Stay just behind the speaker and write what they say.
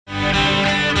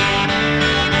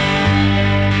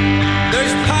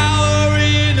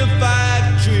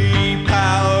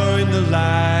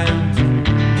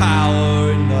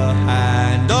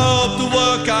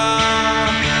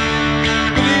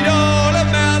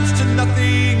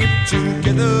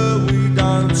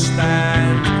won't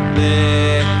stand.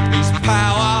 There is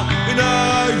power in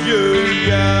a union.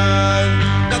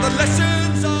 Now the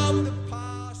lessons of the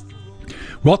past.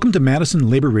 Welcome to Madison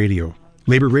Labor Radio.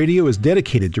 Labor Radio is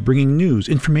dedicated to bringing news,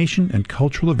 information, and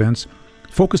cultural events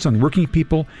focused on working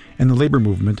people and the labor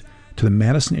movement to the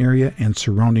Madison area and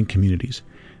surrounding communities.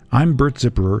 I'm Bert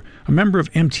Zipperer, a member of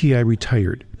MTI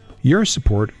Retired. Your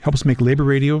support helps make Labor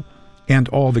Radio and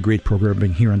all the great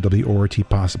programming here on WORT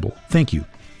possible. Thank you.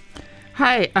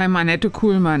 Hi, I'm Annette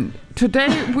Kuhlmann.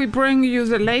 Today we bring you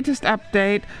the latest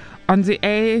update on the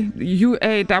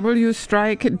UAW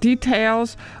strike,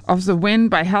 details of the win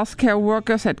by healthcare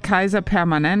workers at Kaiser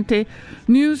Permanente,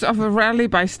 news of a rally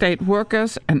by state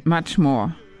workers, and much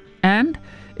more. And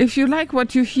if you like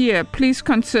what you hear, please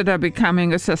consider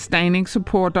becoming a sustaining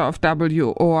supporter of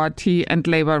WORT and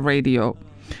Labor Radio.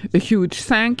 A huge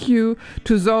thank you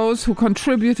to those who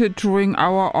contributed during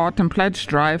our Autumn Pledge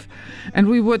Drive, and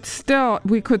we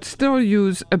could still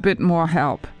use a bit more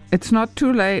help. It's not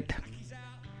too late.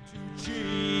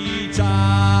 Cheat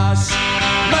us.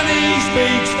 Money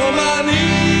speaks for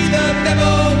money, the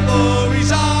devil for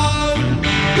his own.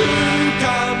 Who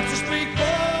comes to speak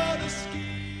for the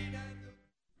scheme?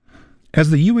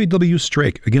 As the UAW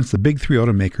strike against the big three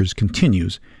automakers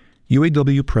continues,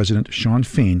 UAW President Shawn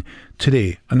Fain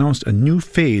today announced a new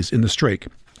phase in the strike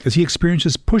as he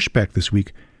experiences pushback this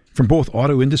week from both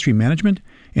auto industry management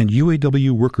and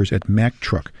UAW workers at Mack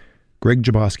Truck. Greg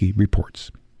Jaboski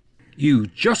reports. You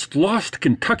just lost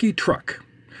Kentucky Truck.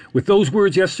 With those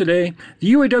words yesterday,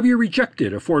 the UAW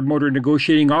rejected a Ford Motor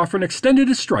negotiating offer and extended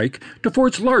its strike to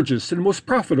Ford's largest and most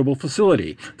profitable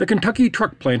facility, the Kentucky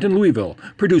Truck Plant in Louisville,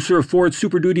 producer of Ford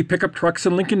Super Duty pickup trucks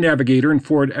and Lincoln Navigator and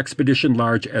Ford Expedition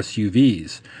large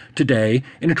SUVs. Today,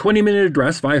 in a 20-minute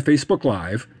address via Facebook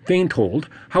Live, Fain told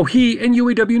how he and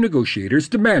UAW negotiators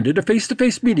demanded a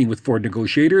face-to-face meeting with Ford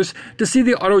negotiators to see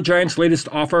the auto giant's latest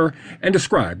offer and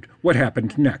described what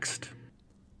happened next.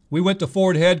 We went to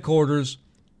Ford headquarters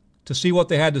to see what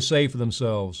they had to say for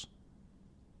themselves.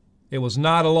 It was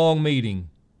not a long meeting.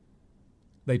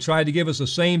 They tried to give us the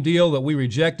same deal that we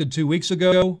rejected 2 weeks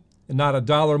ago and not a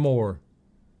dollar more.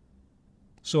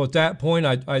 So at that point,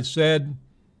 I said,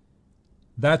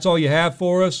 that's all you have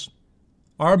for us?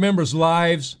 Our members'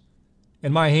 lives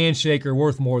and my handshake are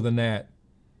worth more than that.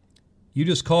 You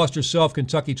just cost yourself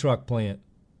Kentucky Truck Plant.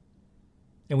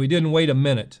 And we didn't wait a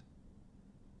minute.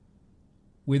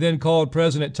 We then called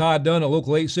President Todd Dunn at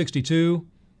Local 862,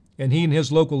 and he and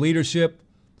his local leadership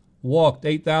walked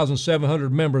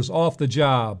 8,700 members off the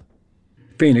job.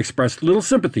 Fain expressed little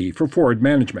sympathy for Ford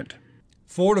management.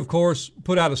 Ford, of course,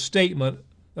 put out a statement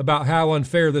about how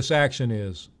unfair this action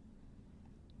is.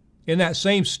 In that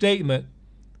same statement,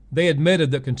 they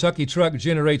admitted that Kentucky Truck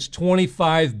generates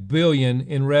 $25 billion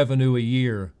in revenue a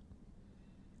year.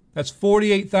 That's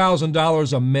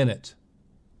 $48,000 a minute.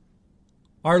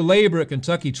 Our labor at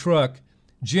Kentucky Truck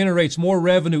generates more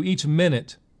revenue each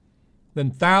minute than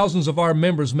thousands of our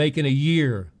members make in a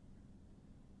year.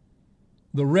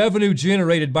 The revenue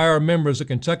generated by our members at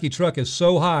Kentucky Truck is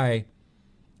so high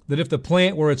that if the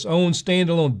plant were its own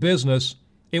standalone business,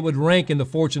 it would rank in the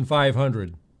Fortune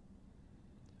 500.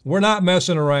 We're not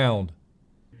messing around.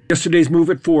 Yesterday's move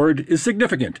at Ford is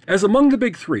significant, as among the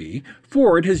big three,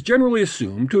 Ford has generally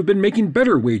assumed to have been making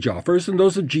better wage offers than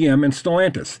those of GM and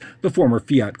Stellantis, the former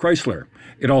Fiat Chrysler.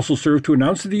 It also served to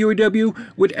announce that the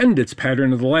UAW would end its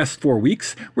pattern of the last 4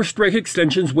 weeks, where strike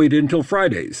extensions waited until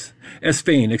Fridays, as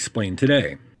Fain explained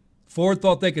today. Ford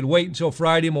thought they could wait until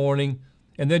Friday morning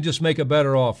and then just make a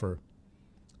better offer.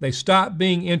 They stopped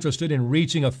being interested in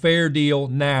reaching a fair deal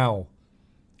now,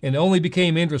 and only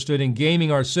became interested in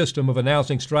gaming our system of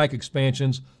announcing strike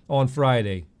expansions on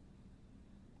Friday.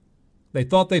 They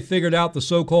thought they figured out the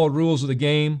so-called rules of the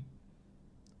game,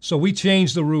 so we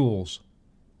changed the rules.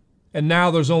 And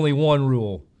now there's only one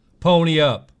rule: pony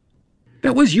up.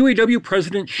 That was UAW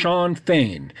President Shawn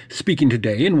Fain speaking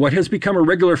today in what has become a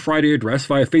regular Friday address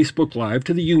via Facebook Live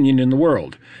to the union in the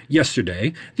world.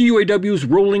 Yesterday, the UAW's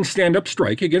rolling stand-up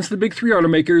strike against the big three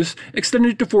automakers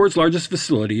extended to Ford's largest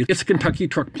facility, its Kentucky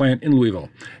Truck Plant in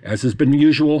Louisville. As has been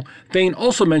usual, Fain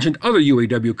also mentioned other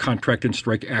UAW contract and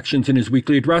strike actions in his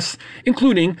weekly address,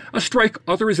 including a strike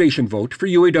authorization vote for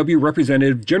UAW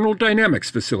representative General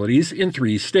Dynamics facilities in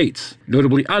 3 states.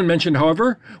 Notably unmentioned,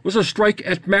 however, was a strike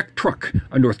at Mack Truck,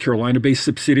 a North Carolina-based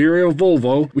subsidiary of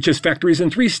Volvo, which has factories in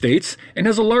 3 states and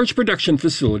has a large production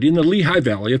facility in the Lehigh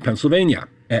Valley of Pennsylvania.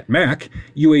 At Mack,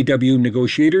 UAW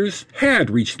negotiators had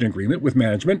reached an agreement with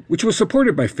management, which was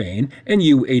supported by Fain and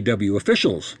UAW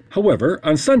officials. However,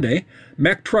 on Sunday,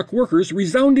 Mack truck workers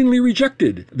resoundingly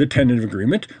rejected the tentative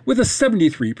agreement with a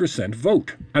 73%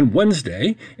 vote. On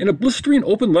Wednesday, in a blistering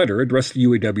open letter addressed to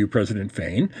UAW President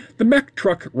Fain, the Mack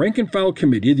truck rank-and-file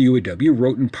committee of the UAW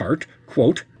wrote in part,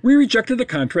 quote, "We rejected the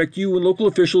contract you and local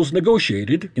officials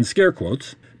negotiated, in scare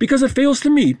quotes, because it fails to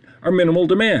meet our minimal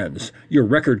demands. Your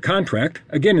record contract,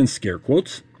 again in scare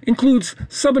quotes, includes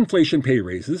sub-inflation pay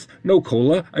raises, no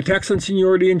COLA, a tax on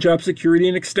seniority and job security,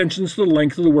 and extensions to the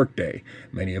length of the workday.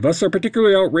 Many of us are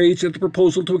particularly outraged at the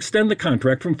proposal to extend the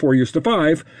contract from 4 years to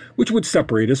 5, which would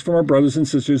separate us from our brothers and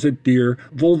sisters at Deere,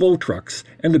 Volvo Trucks,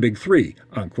 and the Big Three,"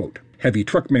 unquote. Heavy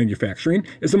truck manufacturing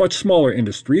is a much smaller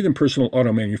industry than personal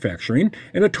auto manufacturing,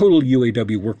 and the total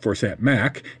UAW workforce at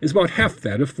Mack is about half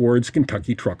that of Ford's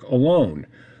Kentucky truck alone.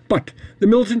 But the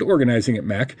militant organizing at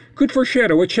Mack could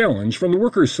foreshadow a challenge from the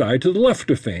workers' side to the left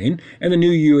of Fain and the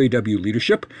new UAW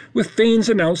leadership, with Fain's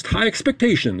announced high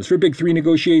expectations for Big Three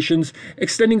negotiations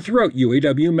extending throughout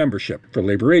UAW membership. For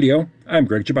Labor Radio, I'm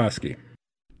Greg Jaboski.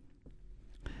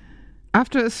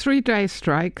 After a 3-day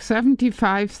strike,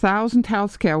 75,000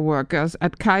 healthcare workers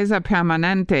at Kaiser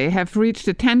Permanente have reached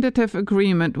a tentative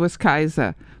agreement with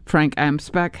Kaiser. Frank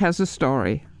Amsbach has a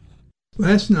story.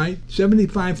 Last night,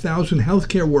 75,000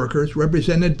 healthcare workers,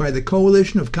 represented by the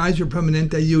coalition of Kaiser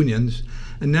Permanente unions,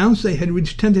 announced they had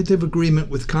reached tentative agreement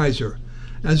with Kaiser.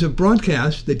 As of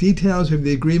broadcast, the details of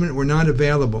the agreement were not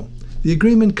available. The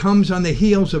agreement comes on the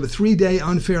heels of a 3-day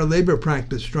unfair labor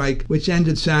practice strike, which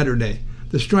ended Saturday.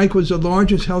 The strike was the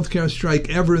largest healthcare strike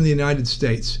ever in the United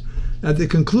States. At the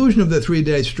conclusion of the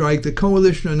 3-day strike, the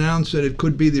coalition announced that it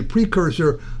could be the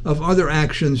precursor of other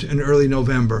actions in early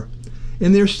November.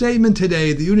 In their statement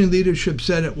today, the union leadership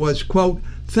said it was, quote,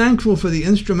 "thankful for the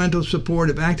instrumental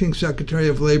support of Acting Secretary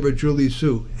of Labor Julie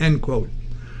Su," end quote.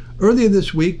 Earlier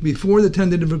this week, before the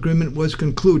tentative agreement was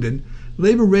concluded,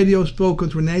 Labor Radio spoke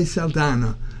with Renee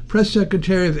Saldana, Press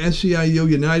Secretary of SEIU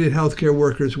United Healthcare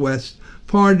Workers West,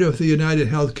 part of the United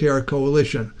Healthcare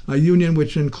Coalition, a union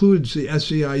which includes the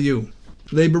SEIU.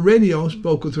 Labor Radio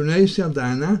spoke with Renee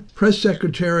Saldana, Press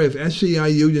Secretary of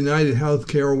SEIU United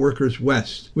Healthcare Workers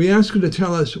West. We asked her to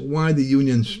tell us why the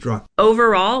union struck.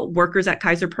 Overall, workers at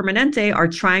Kaiser Permanente are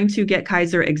trying to get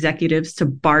Kaiser executives to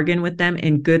bargain with them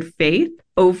in good faith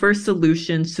over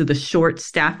solutions to the short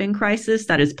staffing crisis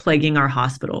that is plaguing our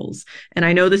hospitals. And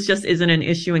I know this just isn't an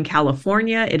issue in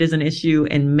California. It is an issue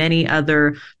in many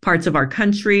other parts of our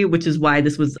country, which is why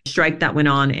this was a strike that went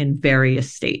on in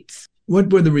various states.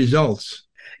 What were the results?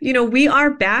 You know, we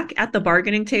are back at the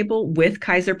bargaining table with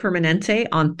Kaiser Permanente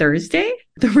on Thursday.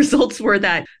 The results were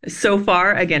that so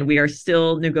far, again, we are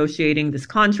still negotiating this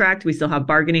contract. We still have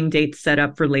bargaining dates set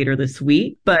up for later this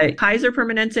week. But Kaiser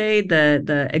Permanente,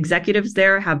 the executives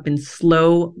there have been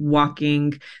slow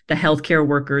walking the healthcare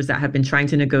workers that have been trying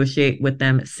to negotiate with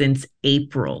them since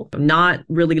April. Not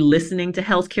really listening to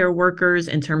healthcare workers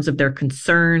in terms of their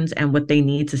concerns and what they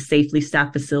need to safely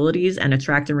staff facilities and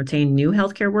attract and retain new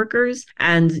healthcare workers.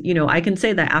 And, you know, I can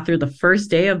say that after the first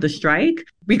day of the strike,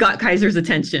 we got Kaiser's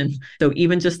attention. So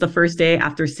even just the first day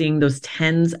after seeing those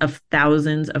tens of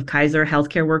thousands of Kaiser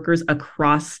healthcare workers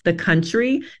across the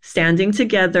country standing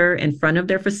together in front of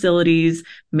their facilities,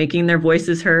 making their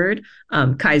voices heard,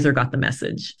 Kaiser got the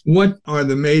message. What are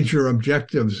the major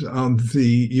objectives of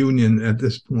the union at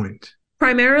this point?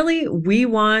 Primarily, we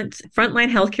want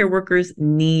frontline healthcare workers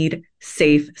need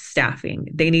safe staffing.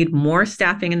 They need more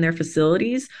staffing in their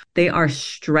facilities. They are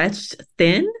stretched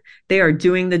thin. They are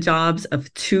doing the jobs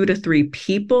of 2 to 3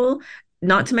 people.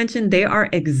 Not to mention, they are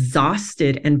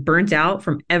exhausted and burnt out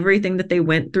from everything that they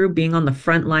went through being on the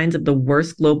front lines of the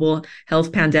worst global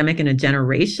health pandemic in a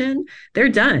generation. They're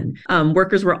done.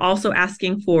 Workers were also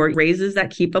asking for raises that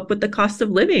keep up with the cost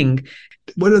of living.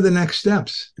 What are the next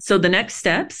steps? So the next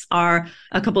steps are,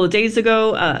 a couple of days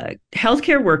ago,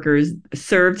 healthcare workers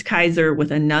served Kaiser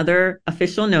with another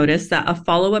official notice that a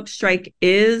follow-up strike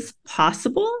is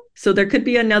possible. So there could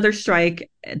be another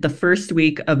strike the first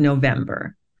week of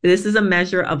November. This is a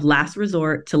measure of last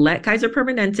resort to let Kaiser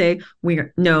Permanente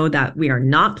know that we are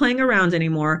not playing around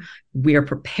anymore. We are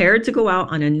prepared to go out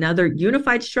on another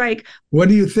unified strike. What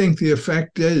do you think the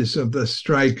effect is of the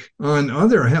strike on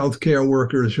other healthcare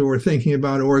workers who are thinking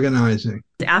about organizing?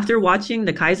 After watching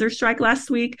the Kaiser strike last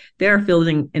week, they are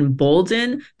feeling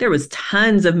emboldened. There was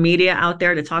tons of media out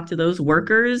there to talk to those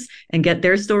workers and get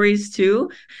their stories too.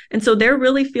 And so they're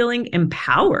really feeling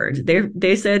empowered.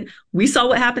 They said, we saw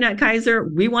what happened at Kaiser.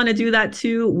 We want to do that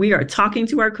too. We are talking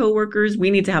to our coworkers.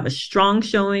 We need to have a strong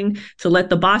showing to let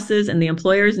the bosses and the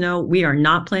employers know we are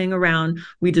not playing around.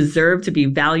 We deserve to be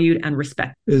valued and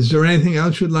respected. Is there anything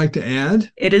else you'd like to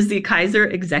add? It is the Kaiser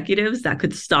executives that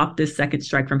could stop this second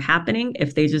strike from happening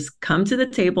if they just come to the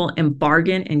table and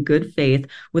bargain in good faith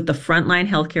with the frontline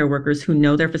healthcare workers who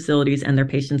know their facilities and their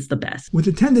patients the best. With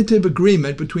a tentative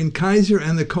agreement between Kaiser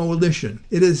and the coalition,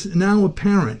 it is now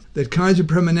apparent that Kaiser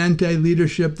Permanente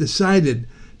leadership decided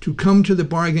to come to the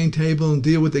bargaining table and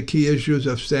deal with the key issues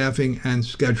of staffing and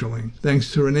scheduling.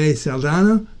 Thanks to Renee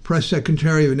Saldana, Press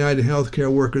Secretary of United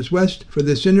Healthcare Workers West. For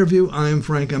this interview, I am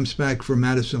Frank Umspack for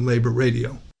Madison Labor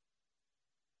Radio.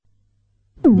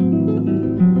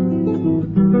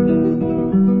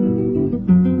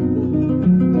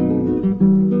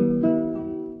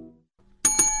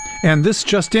 And this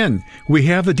just in, we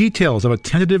have the details of a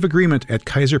tentative agreement at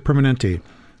Kaiser Permanente.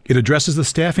 It addresses the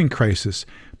staffing crisis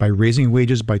by raising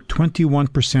wages by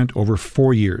 21% over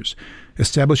 4 years,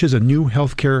 establishes a new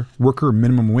healthcare worker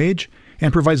minimum wage,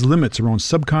 and provides limits around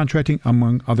subcontracting,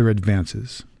 among other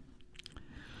advances.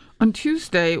 On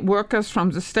Tuesday, workers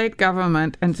from the state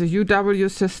government and the UW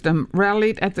system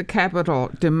rallied at the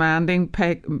Capitol demanding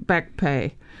back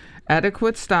pay,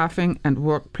 adequate staffing, and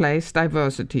workplace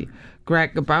diversity.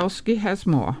 Greg Gabowski has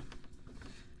more.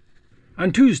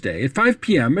 On Tuesday at 5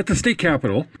 p.m. at the state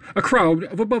capitol, a crowd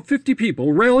of about 50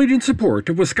 people rallied in support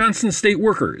of Wisconsin state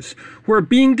workers who are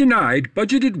being denied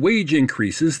budgeted wage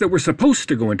increases that were supposed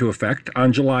to go into effect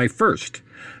on July 1st.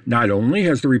 Not only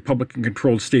has the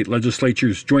Republican-controlled state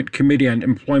legislature's Joint Committee on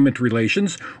Employment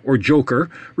Relations, or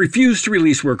JOKER, refused to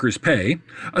release workers' pay,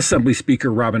 Assembly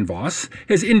Speaker Robin Vos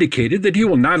has indicated that he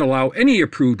will not allow any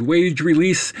approved wage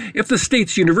release if the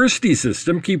state's university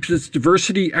system keeps its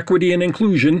diversity, equity, and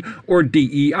inclusion, or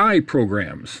DEI,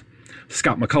 programs.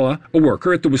 Scott McCullough, a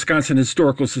worker at the Wisconsin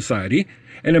Historical Society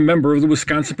and a member of the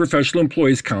Wisconsin Professional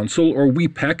Employees Council, or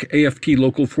WEPEC, AFT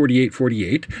Local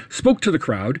 4848, spoke to the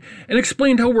crowd and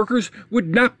explained how workers would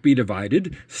not be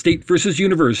divided, state versus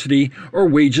university, or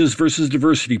wages versus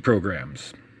diversity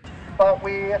programs. But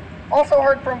we also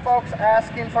heard from folks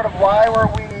asking sort of why were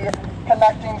we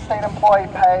connecting state employee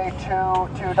pay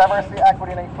to diversity,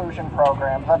 equity, and inclusion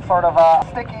programs. That's sort of a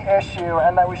sticky issue,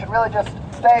 and that we should really just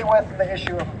stay with the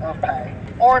issue of pay.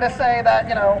 Or to say that,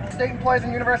 state employees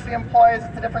and university employees,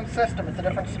 it's a different system, it's a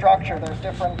different structure, there's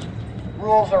different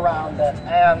rules around it.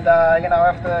 And,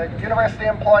 if the university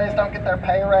employees don't get their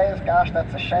pay raise, gosh,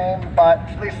 that's a shame, but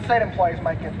at least state employees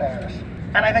might get theirs.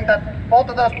 And I think that both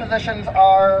of those positions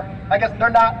are, I guess they're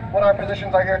not what our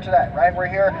positions are here today, right? We're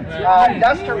here,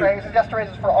 yes to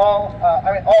raises for all,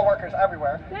 all workers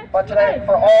everywhere, but today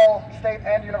for all state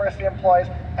and university employees,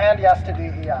 and yes to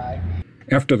DEI.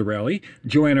 After the rally,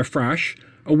 Joanna Frasch,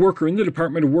 a worker in the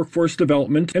Department of Workforce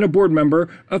Development and a board member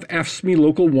of AFSCME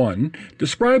Local 1,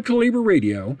 described to Labor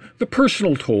Radio the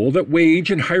personal toll that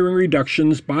wage and hiring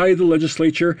reductions by the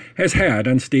legislature has had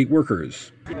on state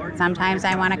workers. Sometimes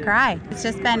I want to cry. It's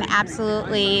just been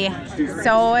absolutely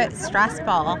so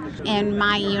stressful in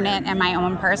my unit and my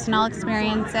own personal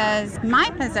experiences. My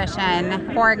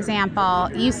position, for example,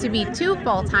 used to be 2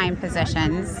 full-time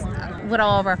positions a little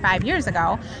over 5 years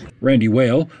ago. Randy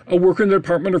Whale, a worker in the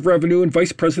Department of Revenue and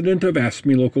vice president of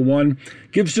AFSCME Local 1,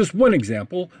 gives just one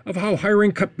example of how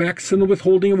hiring cutbacks and the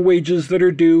withholding of wages that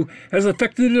are due has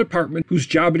affected a department whose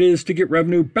job it is to get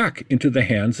revenue back into the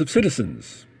hands of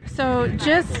citizens. So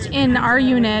just in our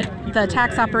unit, the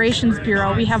Tax Operations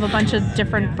Bureau, we have a bunch of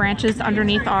different branches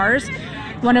underneath ours,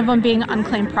 one of them being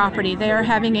unclaimed property. They are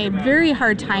having a very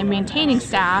hard time maintaining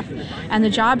staff, and the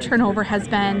job turnover has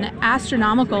been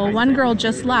astronomical. One girl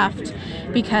just left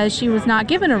because she was not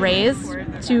given a raise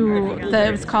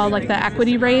it was called like the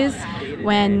equity raise,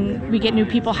 when we get new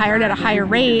people hired at a higher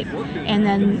rate, and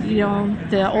then,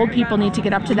 the old people need to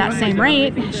get up to that same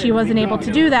rate. She wasn't able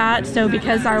to do that, so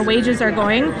because our wages are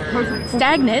going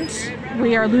stagnant,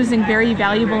 we are losing very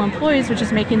valuable employees, which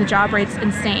is making the job rates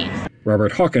insane.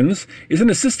 Robert Hawkins is an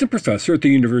assistant professor at the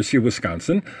University of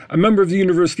Wisconsin, a member of the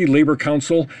University Labor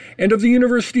Council, and of the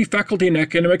University Faculty and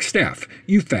Academic Staff,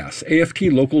 UFAS,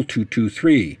 AFT Local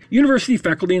 223. University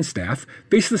faculty and staff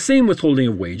face the same withholding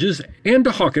of wages, and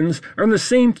to Hawkins are in the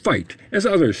same fight as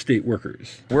other state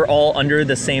workers. We're all under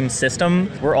the same system.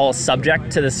 We're all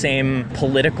subject to the same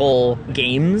political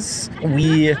games.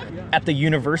 We at the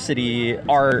university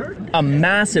are a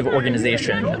massive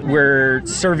organization. We're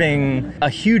serving a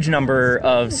huge number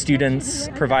of students,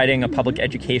 providing a public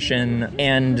education,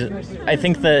 and I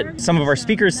think that some of our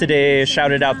speakers today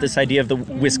shouted out this idea of the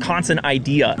Wisconsin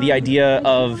idea, the idea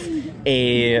of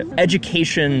a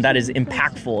education that is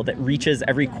impactful, that reaches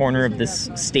every corner of this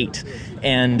state.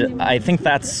 And I think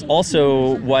that's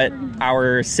also what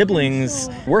our siblings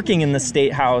working in the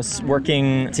State House,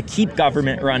 working to keep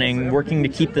government running, working to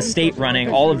keep the state running,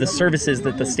 all of the services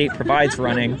that the state provides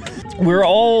running, we're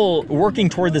all working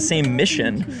toward the same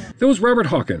mission. That was Robert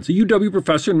Hawkins, a UW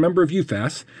professor and member of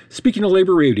UFAS, speaking to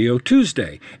Labor Radio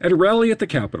Tuesday at a rally at the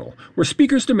Capitol, where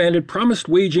speakers demanded promised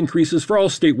wage increases for all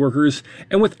state workers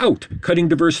and without cutting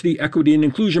diversity, equity, and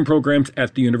inclusion programs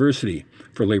at the university.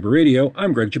 For Labor Radio,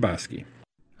 I'm Greg Jaboski.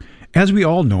 As we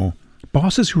all know,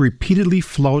 bosses who repeatedly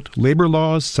flout labor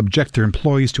laws, subject their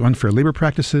employees to unfair labor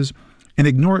practices, and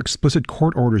ignore explicit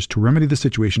court orders to remedy the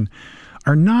situation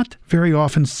are not very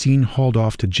often seen hauled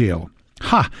off to jail.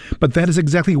 But that is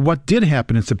exactly what did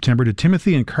happen in September to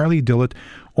Timothy and Carly Dillett,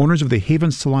 owners of the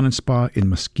Haven Salon and Spa in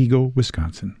Muskego,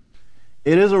 Wisconsin.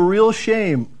 It is a real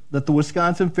shame that the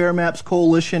Wisconsin Fair Maps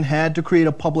Coalition had to create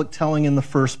a public telling in the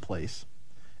first place.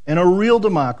 In a real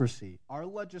democracy, our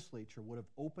legislature would have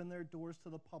opened their doors to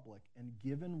the public and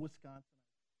given Wisconsin...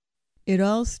 It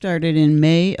all started in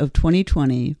May of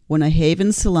 2020 when a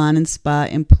Haven Salon and Spa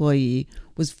employee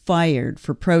was fired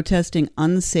for protesting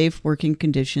unsafe working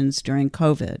conditions during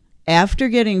COVID. After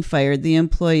getting fired, the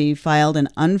employee filed an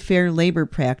unfair labor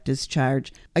practice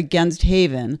charge against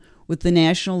Haven with the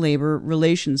National Labor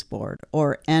Relations Board,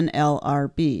 or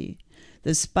NLRB.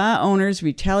 The spa owners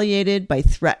retaliated by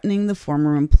threatening the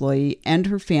former employee and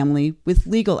her family with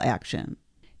legal action.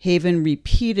 Haven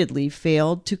repeatedly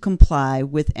failed to comply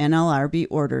with NLRB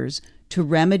orders to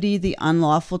remedy the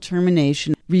unlawful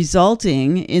termination,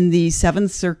 resulting in the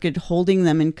Seventh Circuit holding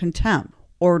them in contempt,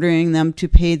 ordering them to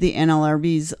pay the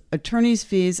NLRB's attorney's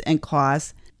fees and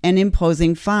costs, and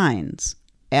imposing fines.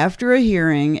 After a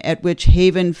hearing at which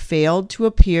Haven failed to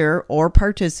appear or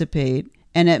participate,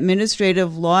 an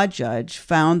administrative law judge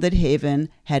found that Haven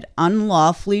had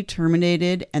unlawfully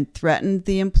terminated and threatened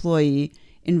the employee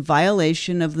in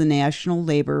violation of the National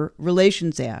Labor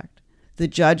Relations Act. The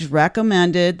judge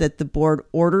recommended that the board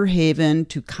order Haven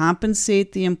to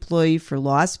compensate the employee for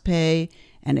lost pay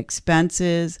and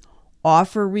expenses,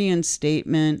 offer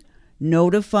reinstatement,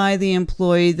 notify the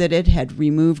employee that it had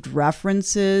removed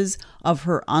references of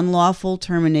her unlawful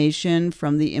termination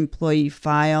from the employee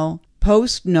file,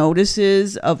 post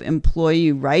notices of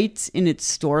employee rights in its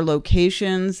store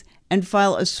locations, and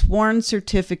file a sworn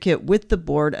certificate with the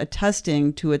board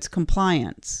attesting to its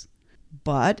compliance.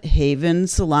 But Haven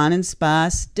Salon and Spa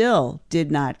still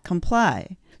did not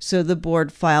comply, so the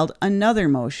board filed another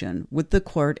motion with the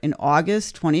court in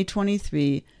August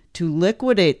 2023 to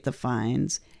liquidate the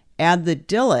fines, add the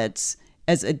Dilletts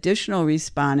as additional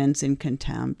respondents in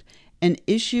contempt, and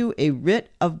issue a writ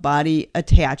of body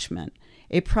attachment,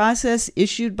 a process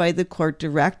issued by the court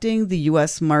directing the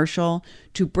U.S. Marshal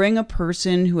to bring a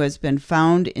person who has been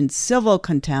found in civil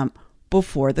contempt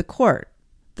before the court.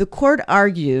 The court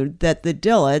argued that the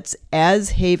Dilletts, as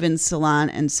Haven Salon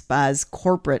and Spa's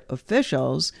corporate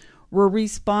officials, were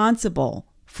responsible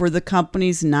for the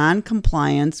company's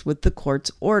non-compliance with the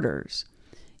court's orders.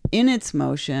 In its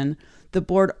motion, the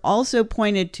board also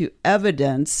pointed to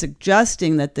evidence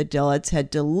suggesting that the Dilletts had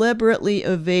deliberately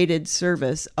evaded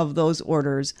service of those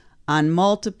orders on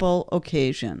multiple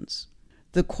occasions.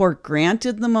 The court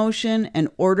granted the motion and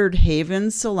ordered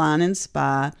Haven Salon and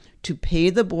Spa to pay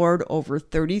the board over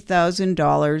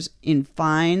 $30,000 in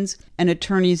fines and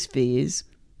attorney's fees.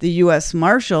 The U.S.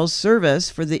 Marshals Service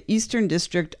for the Eastern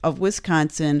District of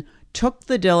Wisconsin took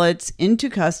the Dilletts into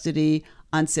custody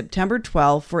on September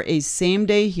 12 for a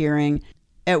same-day hearing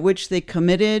at which they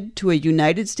committed to a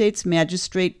United States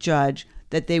magistrate judge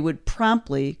that they would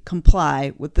promptly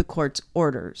comply with the court's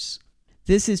orders.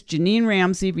 This is Janine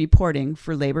Ramsey reporting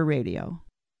for Labor Radio.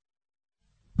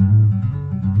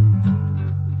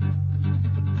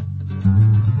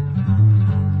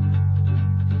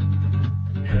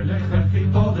 El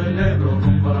ejército del Ebro,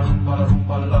 rumba, rumba,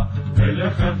 rumba, la. El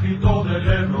ejército del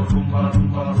Ebro, rumba,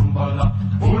 rumba, rumba, la.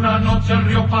 Una noche el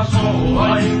río pasó,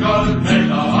 ay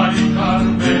Carmela, ay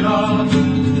Carmela.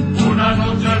 Una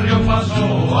noche el río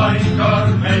pasó, ay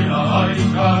Carmela, ay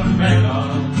Carmela.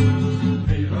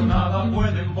 Pero nada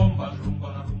pueden bombas,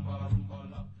 rumba, rumba, rumba,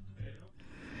 la.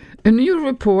 A new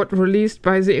report released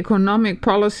by the Economic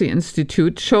Policy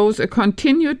Institute shows a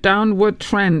continued downward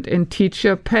trend in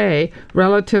teacher pay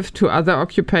relative to other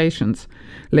occupations.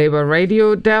 Labor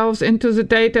Radio delves into the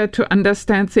data to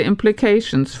understand the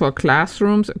implications for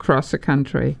classrooms across the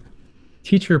country.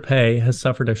 Teacher pay has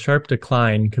suffered a sharp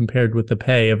decline compared with the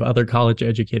pay of other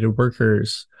college-educated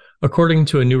workers, according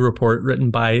to a new report written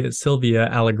by Sylvia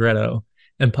Allegretto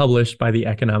and published by the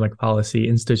Economic Policy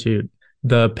Institute.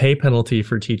 The pay penalty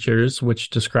for teachers, which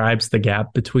describes the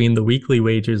gap between the weekly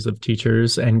wages of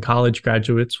teachers and college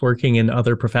graduates working in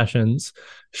other professions,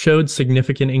 showed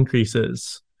significant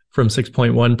increases from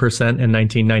 6.1% in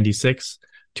 1996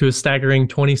 to a staggering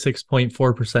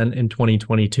 26.4% in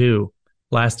 2022.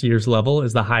 Last year's level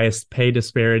is the highest pay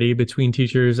disparity between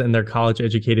teachers and their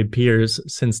college-educated peers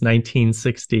since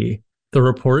 1960. The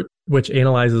report, which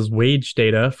analyzes wage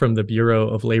data from the Bureau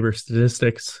of Labor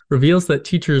Statistics, reveals that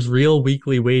teachers' real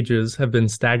weekly wages have been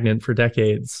stagnant for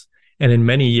decades, and in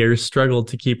many years struggled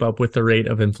to keep up with the rate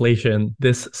of inflation.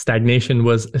 This stagnation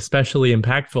was especially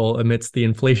impactful amidst the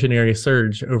inflationary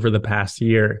surge over the past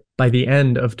year. By the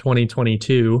end of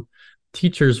 2022,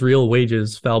 teachers' real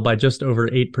wages fell by just over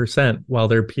 8%, while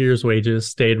their peers' wages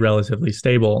stayed relatively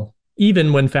stable.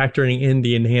 Even when factoring in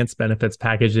the enhanced benefits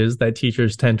packages that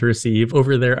teachers tend to receive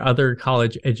over their other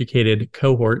college-educated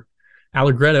cohort,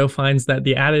 Allegretto finds that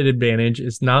the added advantage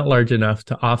is not large enough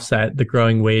to offset the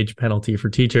growing wage penalty for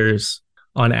teachers.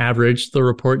 On average, the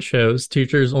report shows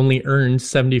teachers only earned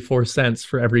 74 cents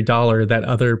for every dollar that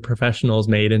other professionals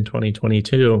made in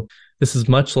 2022. This is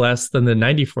much less than the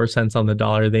 94 cents on the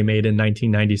dollar they made in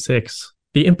 1996.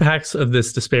 The impacts of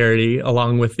this disparity,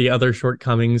 along with the other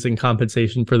shortcomings in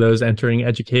compensation for those entering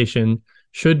education,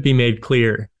 should be made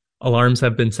clear. Alarms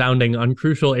have been sounding on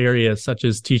crucial areas such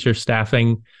as teacher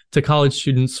staffing, to college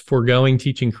students foregoing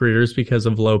teaching careers because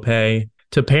of low pay,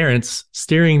 to parents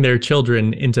steering their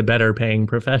children into better paying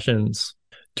professions.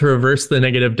 To reverse the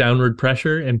negative downward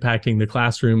pressure impacting the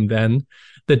classroom, then,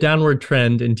 the downward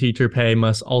trend in teacher pay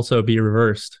must also be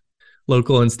reversed.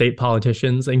 Local and state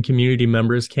politicians and community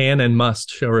members can and must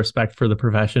show respect for the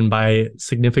profession by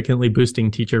significantly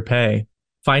boosting teacher pay.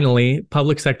 Finally,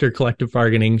 public sector collective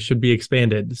bargaining should be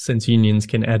expanded, since unions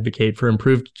can advocate for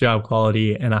improved job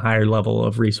quality and a higher level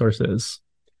of resources.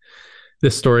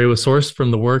 This story was sourced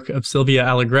from the work of Sylvia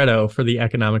Allegretto for the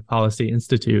Economic Policy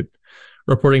Institute.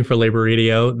 Reporting for Labor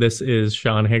Radio, this is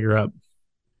Sean Hagerup.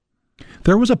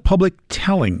 There was a public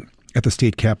telling at the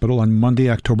state capitol on Monday,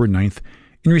 October 9th,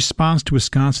 in response to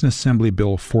Wisconsin Assembly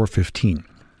Bill 415.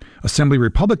 Assembly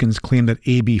Republicans claimed that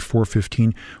AB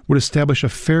 415 would establish a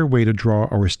fair way to draw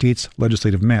our state's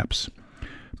legislative maps.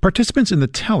 Participants in the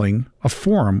telling, a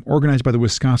forum organized by the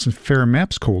Wisconsin Fair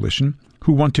Maps Coalition,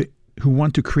 who want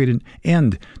to create an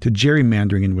end to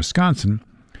gerrymandering in Wisconsin,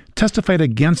 testified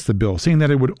against the bill, saying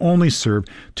that it would only serve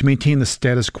to maintain the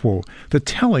status quo. The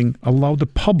telling allowed the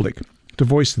public to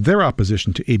voice their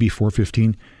opposition to AB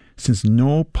 415, since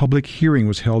no public hearing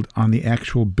was held on the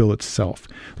actual bill itself.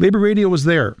 Labor Radio was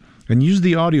there and used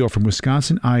the audio from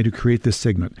Wisconsin Eye to create this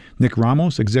segment. Nick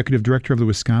Ramos, executive director of the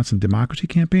Wisconsin Democracy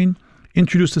Campaign,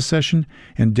 introduced the session,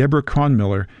 and Deborah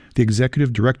Cronmiller, the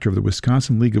executive director of the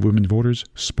Wisconsin League of Women Voters,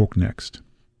 spoke next.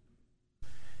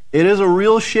 It is a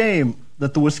real shame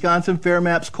that the Wisconsin Fair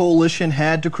Maps Coalition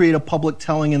had to create a public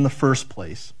telling in the first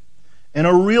place. In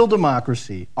a real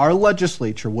democracy, our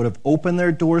legislature would have opened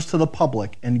their doors to the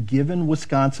public and given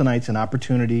Wisconsinites an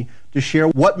opportunity to share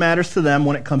what matters to them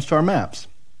when it comes to our maps.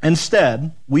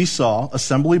 Instead, we saw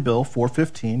Assembly Bill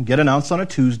 415 get announced on a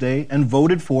Tuesday and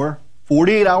voted for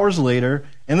 48 hours later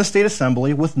in the State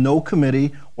Assembly with no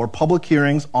committee or public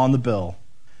hearings on the bill.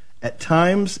 At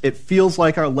times, it feels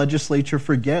like our legislature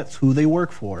forgets who they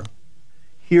work for.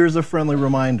 Here's a friendly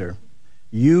reminder.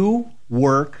 You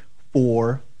work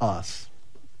for us.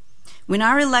 When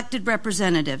our elected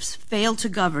representatives fail to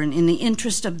govern in the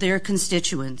interest of their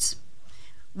constituents,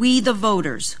 we, the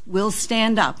voters, will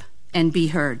stand up and be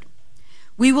heard.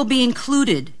 We will be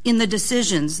included in the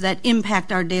decisions that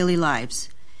impact our daily lives,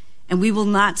 and we will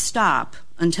not stop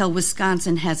until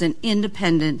Wisconsin has an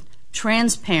independent,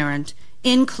 transparent,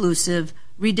 inclusive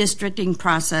redistricting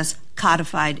process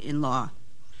codified in law.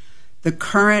 The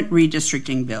current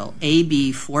redistricting bill,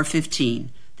 AB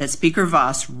 415, that Speaker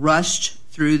Voss rushed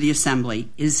through the Assembly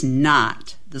is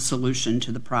not the solution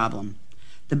to the problem.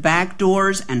 The back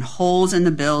doors and holes in the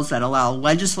bills that allow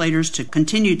legislators to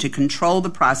continue to control the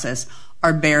process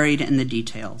are buried in the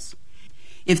details.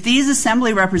 If these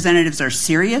Assembly representatives are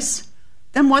serious,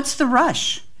 then what's the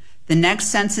rush? The next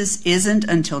census isn't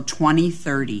until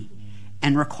 2030,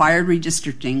 and required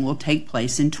redistricting will take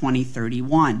place in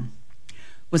 2031.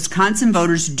 Wisconsin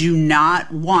voters do not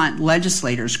want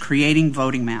legislators creating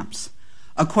voting maps.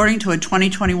 According to a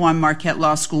 2021 Marquette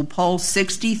Law School poll,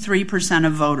 63%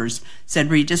 of voters said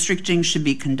redistricting should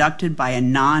be conducted by a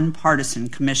nonpartisan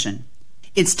commission.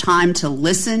 It's time to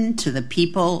listen to the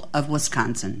people of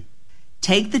Wisconsin.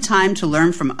 Take the time to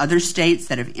learn from other states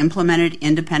that have implemented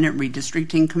independent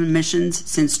redistricting commissions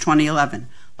since 2011,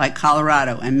 like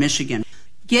Colorado and Michigan.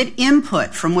 Get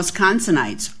input from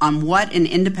Wisconsinites on what an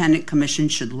independent commission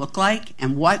should look like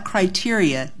and what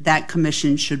criteria that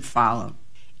commission should follow.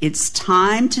 It's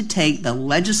time to take the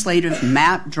legislative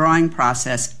map drawing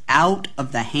process out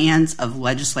of the hands of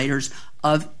legislators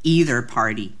of either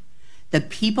party. The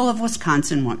people of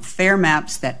Wisconsin want fair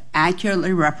maps that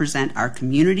accurately represent our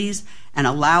communities and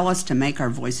allow us to make our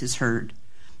voices heard.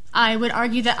 I would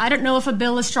argue that I don't know if a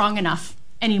bill is strong enough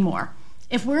anymore.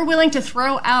 If we're willing to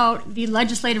throw out the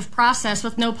legislative process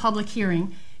with no public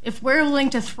hearing, if we're willing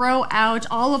to throw out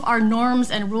all of our norms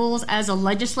and rules as a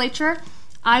legislature,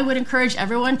 I would encourage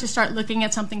everyone to start looking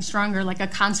at something stronger like a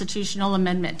constitutional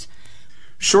amendment.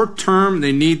 Short term,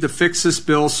 they need to fix this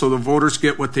bill so the voters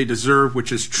get what they deserve,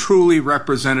 which is truly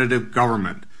representative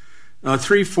government.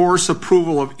 3/4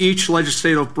 approval of each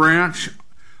legislative branch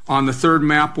on the third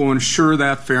map will ensure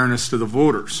that fairness to the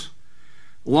voters.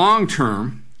 Long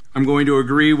term, I'm going to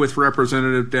agree with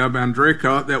Representative Deb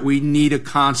Andrejka that we need a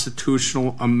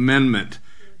constitutional amendment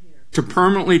to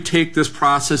permanently take this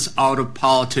process out of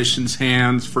politicians'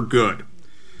 hands for good.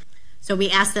 So we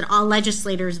ask that all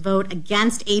legislators vote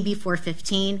against AB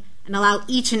 415 and allow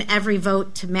each and every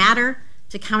vote to matter,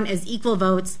 to count as equal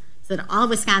votes, so that all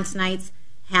Wisconsinites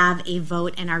have a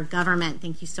vote in our government.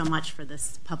 Thank you so much for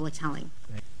this public telling.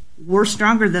 We're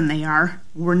stronger than they are.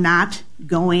 We're not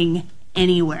going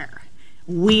anywhere.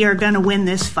 We are going to win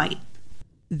this fight.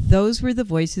 Those were the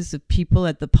voices of people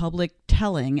at the public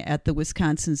telling at the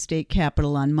Wisconsin State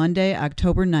Capitol on Monday,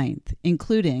 October 9th,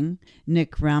 including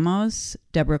Nick Ramos,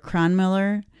 Deborah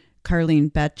Cronmiller,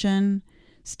 Carlene Betjen,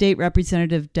 State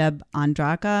Representative Deb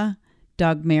Andraka,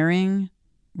 Doug Mehring,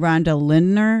 Rhonda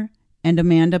Lindner, and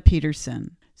Amanda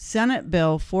Peterson. Senate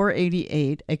Bill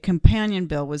 488, a companion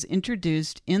bill, was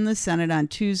introduced in the Senate on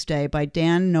Tuesday by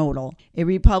Dan Nodal, a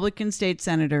Republican state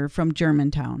senator from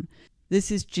Germantown. This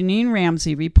is Janine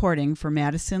Ramsey reporting for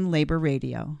Madison Labor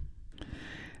Radio.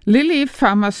 Lilly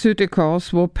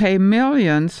Pharmaceuticals will pay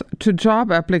millions to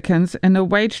job applicants in a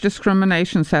wage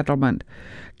discrimination settlement.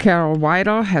 Carol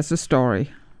Weidel has a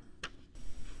story.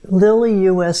 Lilly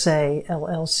USA,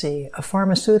 LLC, a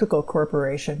pharmaceutical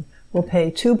corporation, will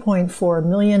pay $2.4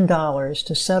 million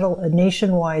to settle a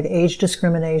nationwide age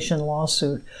discrimination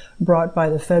lawsuit brought by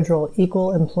the Federal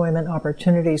Equal Employment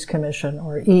Opportunities Commission,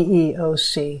 or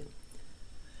EEOC.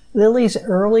 Lilly's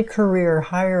early career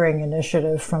hiring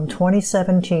initiative from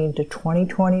 2017 to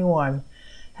 2021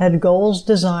 had goals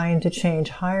designed to change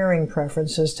hiring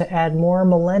preferences to add more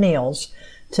millennials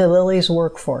to Lilly's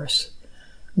workforce.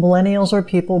 Millennials are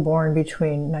people born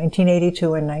between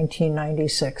 1982 and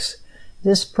 1996.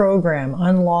 This program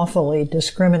unlawfully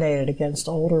discriminated against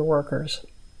older workers.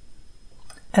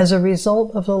 As a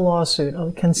result of the lawsuit,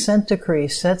 a consent decree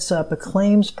sets up a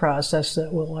claims process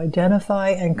that will identify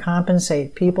and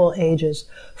compensate people ages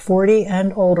 40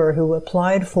 and older who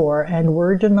applied for and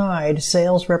were denied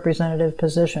sales representative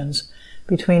positions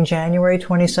between January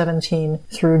 2017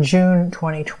 through June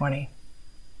 2020.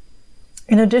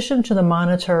 In addition to the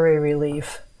monetary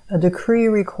relief, a decree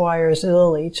requires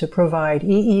Lilly to provide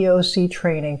EEOC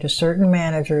training to certain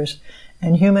managers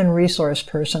and human resource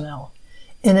personnel.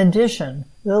 In addition,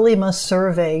 Lilly must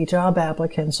survey job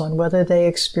applicants on whether they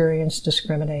experience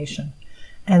discrimination,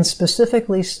 and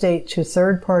specifically state to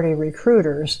third-party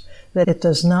recruiters that it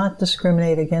does not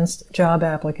discriminate against job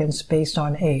applicants based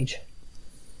on age.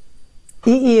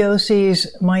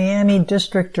 EEOC's Miami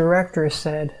District Director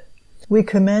said, "We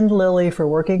commend Lilly for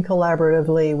working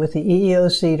collaboratively with the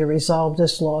EEOC to resolve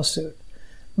this lawsuit.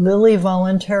 Lilly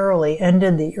voluntarily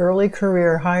ended the early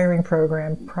career hiring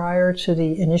program prior to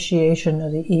the initiation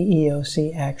of the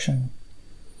EEOC action."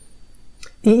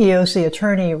 EEOC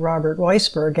attorney Robert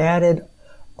Weisberg added,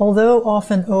 "Although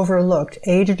often overlooked,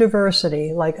 age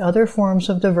diversity, like other forms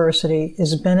of diversity,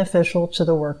 is beneficial to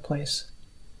the workplace.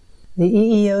 The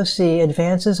EEOC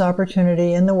advances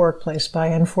opportunity in the workplace by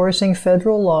enforcing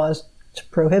federal laws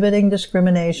prohibiting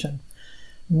discrimination.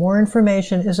 More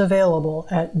information is available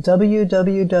at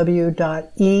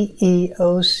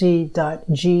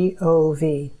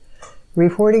www.eeoc.gov.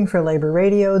 Reporting for Labor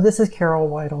Radio, this is Carol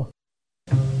Weidel.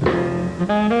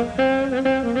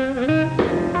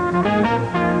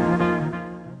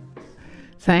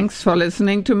 Thanks for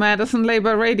listening to Madison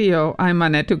Labor Radio. I'm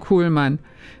Annette Kuhlmann.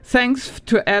 Thanks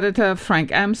to editor Frank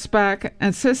Amsbach,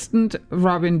 assistant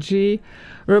Robin G.,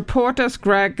 reporters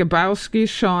Greg Gabowski,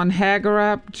 Sean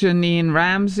Hagerup, Janine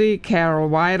Ramsey, Carol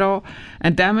Weidel,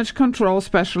 and damage control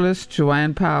specialist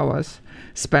Joanne Powers.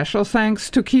 Special thanks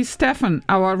to Keith Steffen,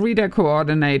 our reader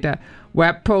coordinator,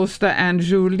 web poster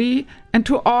Andrew Lee, and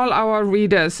to all our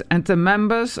readers and the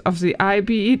members of the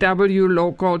IBEW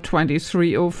Local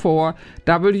 2304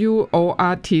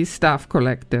 WORT Staff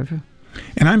Collective.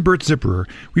 And I'm Bert Zipperer.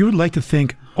 We would like to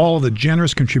thank all the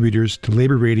generous contributors to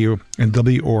Labor Radio and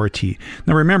WORT.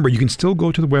 Now remember, you can still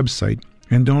go to the website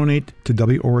and donate to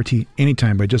WORT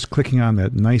anytime by just clicking on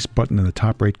that nice button in the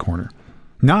top right corner.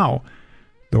 Now,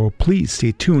 though, please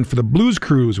stay tuned for the Blues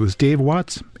Cruise with Dave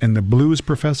Watts and the Blues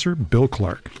Professor Bill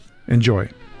Clark. Enjoy.